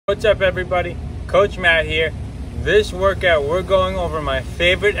What's up everybody, Coach Matt here. This workout we're going over my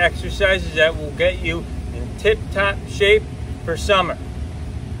favorite exercises that will get you in tip-top shape for summer.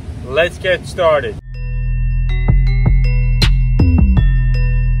 Let's get started.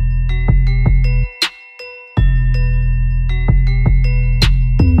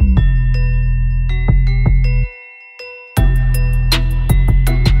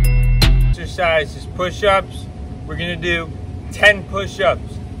 Exercise is push-ups. We're gonna do 10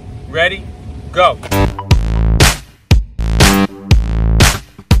 push-ups. Ready? Go.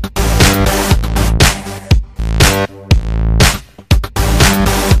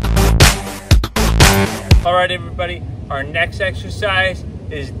 All right, everybody, our next exercise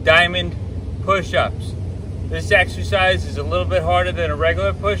is diamond push-ups. This exercise is a little bit harder than a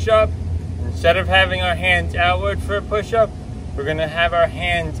regular push-up. Instead of having our hands outward for a push-up, we're gonna have our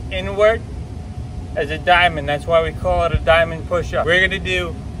hands inward as a diamond. That's why we call it a diamond push-up. We're gonna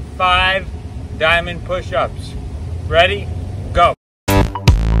do 5 diamond push-ups. Ready? Go.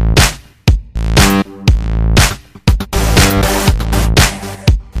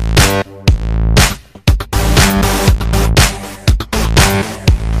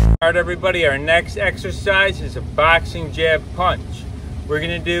 All right, everybody, our next exercise is a boxing jab punch. We're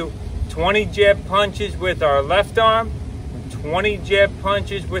gonna do 20 jab punches with our left arm and 20 jab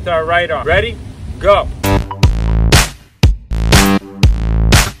punches with our right arm. Ready? Go.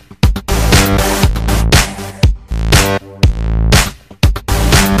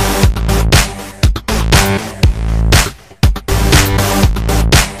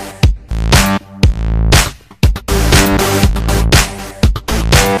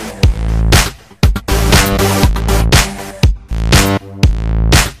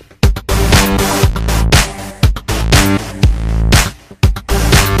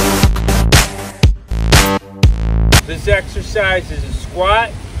 This exercise is a squat.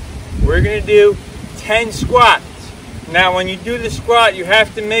 We're gonna do 10 squats. Now when you do the squat, you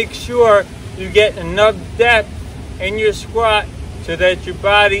have to make sure you get enough depth in your squat so that your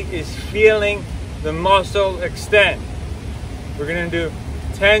body is feeling the muscle extend. We're gonna do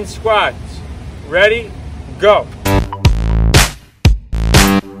 10 squats. Ready? Go.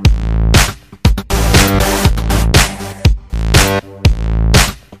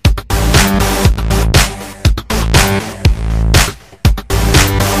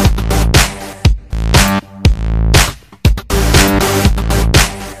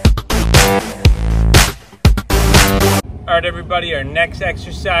 Alright everybody, our next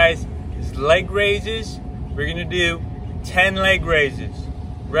exercise is leg raises. We're gonna do 10 leg raises.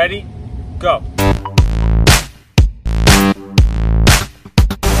 Ready? Go.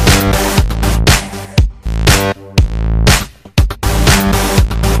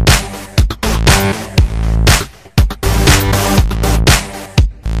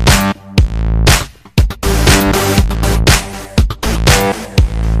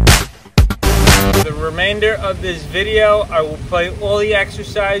 Remainder of this video, I will play all the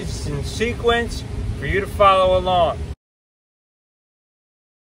exercises in sequence for you to follow along.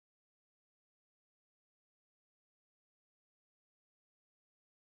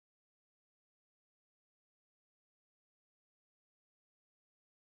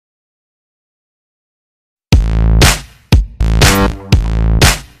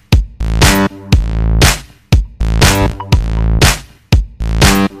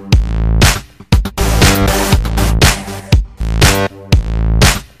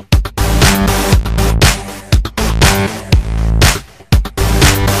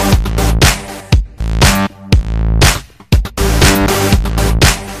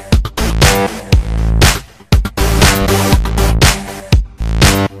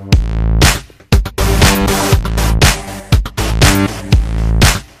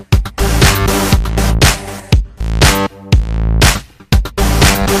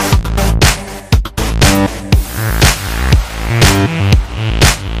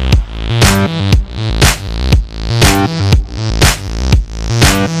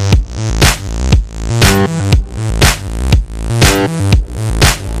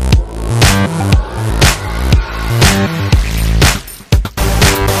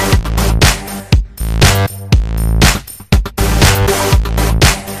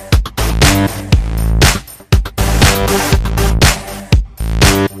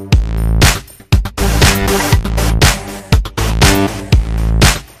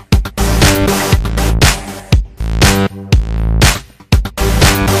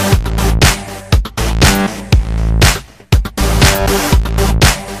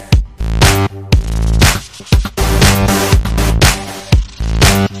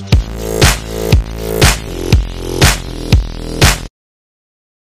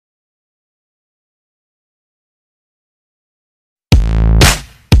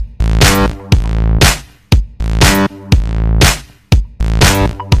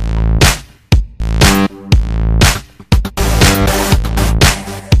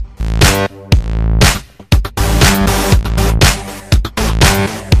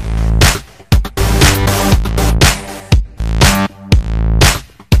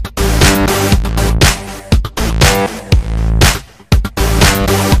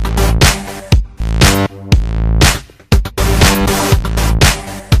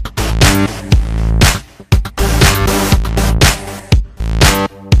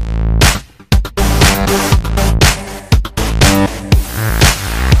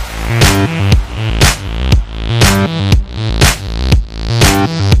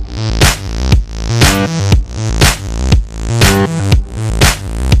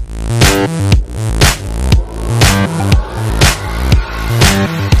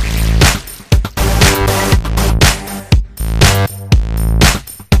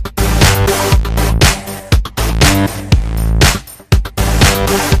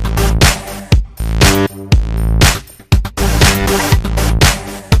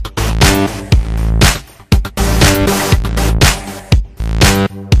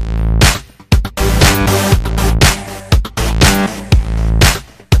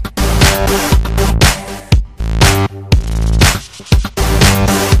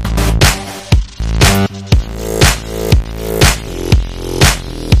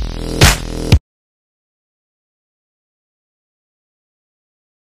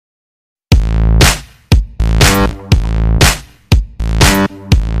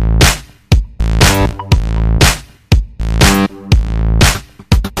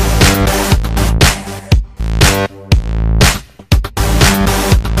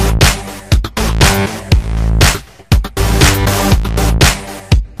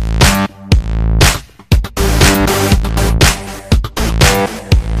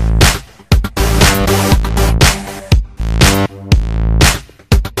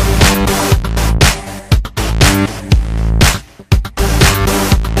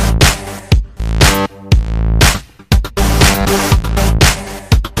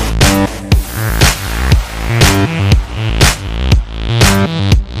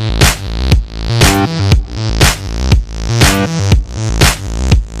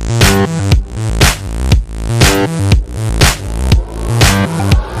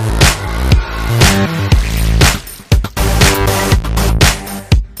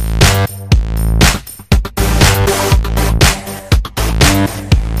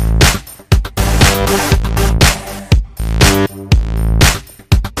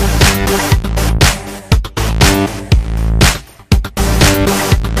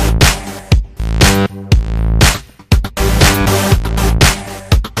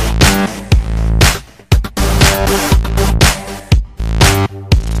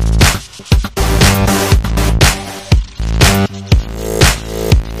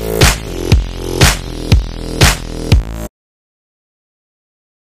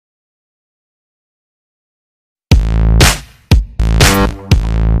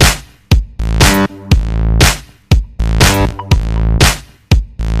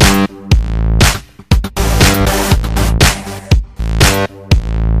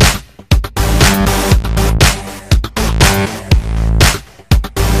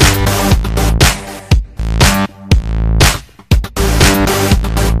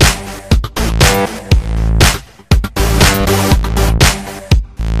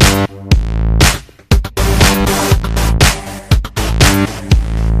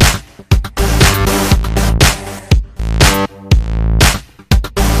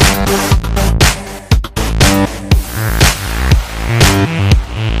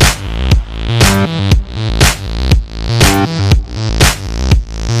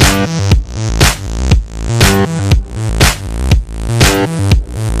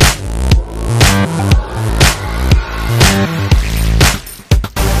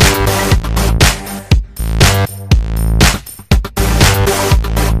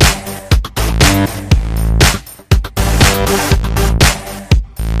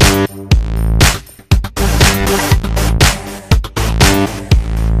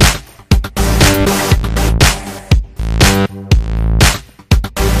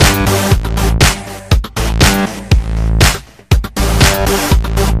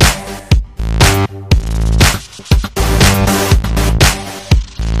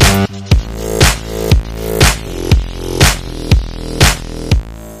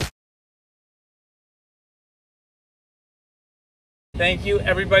 Thank you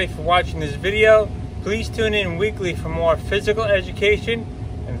everybody for watching this video. Please tune in weekly for more physical education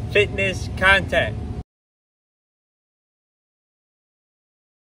and fitness content.